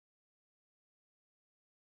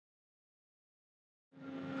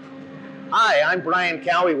Hi, I'm Brian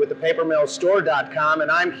Cowie with the PaperMillStore.com, and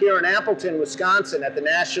I'm here in Appleton, Wisconsin at the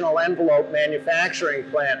National Envelope Manufacturing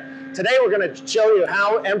Plant. Today we're going to show you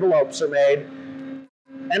how envelopes are made.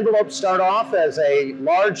 Envelopes start off as a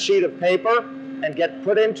large sheet of paper and get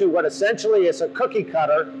put into what essentially is a cookie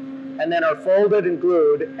cutter, and then are folded and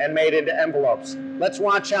glued and made into envelopes. Let's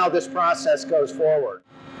watch how this process goes forward.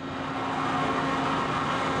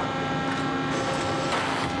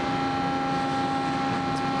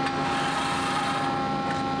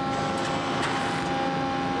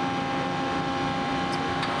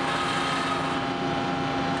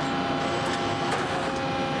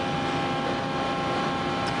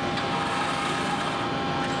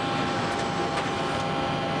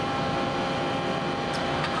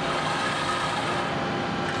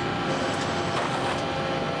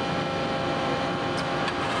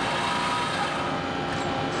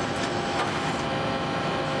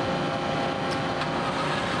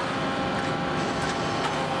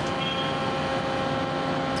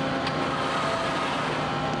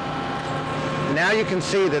 Now you can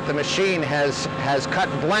see that the machine has cut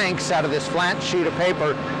blanks out of this flat sheet of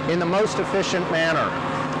paper in the most efficient manner.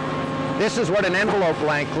 This is what an envelope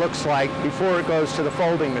blank looks like before it goes to the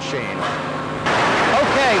folding machine.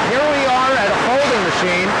 Okay, here we are at a folding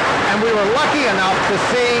machine, and we were lucky enough to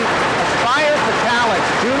see Aspire Metallics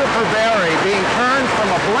Juniper Berry being turned from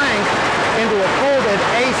a blank into a folded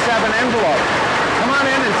A7 envelope. Come on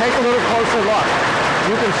in and take a little closer look.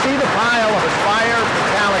 You can see the pile of Aspire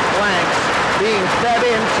Metallic blanks being fed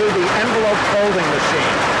into the envelope folding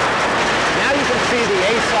machine. Now you can see the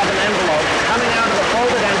A7 envelope coming out of the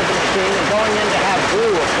folded end of the machine and going in to have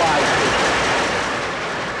glue applied to it.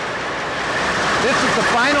 This is the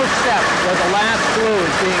final step where the last glue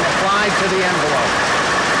is being applied to the envelope.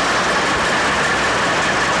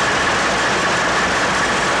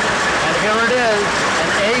 And here it is, an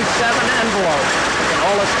A7 envelope.